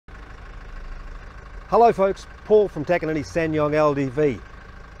Hello folks, Paul from Takanini SsangYong LDV.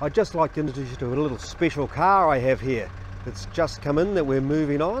 I'd just like to introduce you to a little special car I have here that's just come in that we're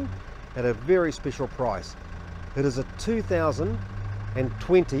moving on at a very special price. It is a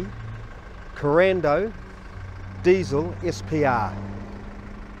 2020 Korando Diesel SPR.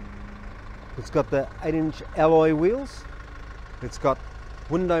 It's got the 8-inch alloy wheels, it's got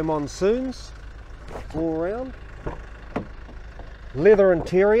window monsoons all around, leather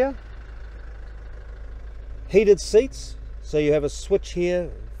interior, heated seats, so you have a switch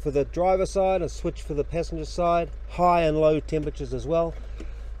here for the driver side, a switch for the passenger side, high and low temperatures as well.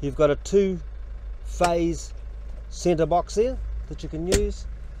 You've got a 2-phase center box there that you can use.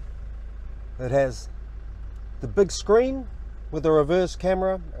 It has the big screen with the reverse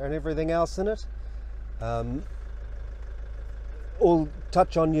camera and everything else in it. All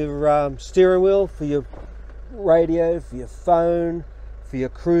touch on your steering wheel for your radio, for your phone, for your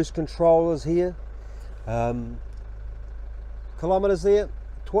cruise controllers here. Kilometers there,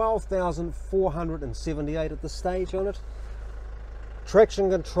 12,478 at this stage on it. Traction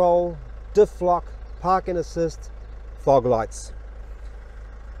control, diff lock, parking assist, fog lights.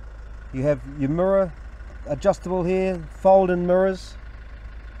 You have your mirror adjustable here, fold-in mirrors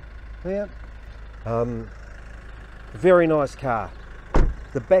there. Very nice car.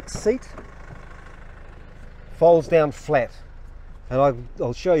 The back seat folds down flat, and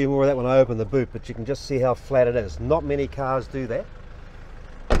I'll show you more of that when I open the boot, but you can just see how flat it is. Not many cars do that.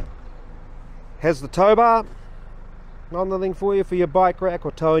 Has the tow bar, another thing for you for your bike rack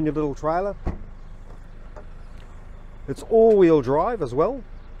or towing your little trailer. It's all-wheel drive as well,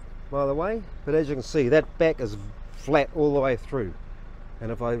 by the way, but as you can see, that back is flat all the way through.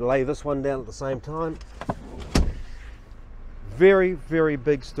 And if I lay this one down at the same time, very, very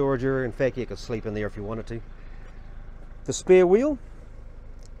big storage area. In fact, you could sleep in there if you wanted to. The spare wheel,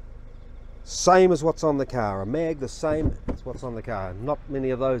 same as what's on the car. A mag, the same as what's on the car. Not many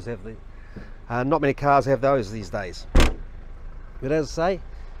of those have not many cars have those these days. But as I say,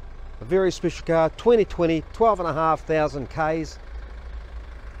 a very special car, 2020, 12,500 Ks.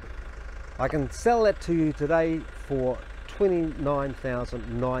 I can sell that to you today for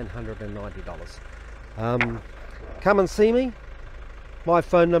 $29,990. Come and see me. My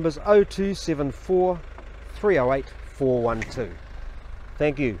phone number is 0274 308 412.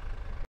 Thank you.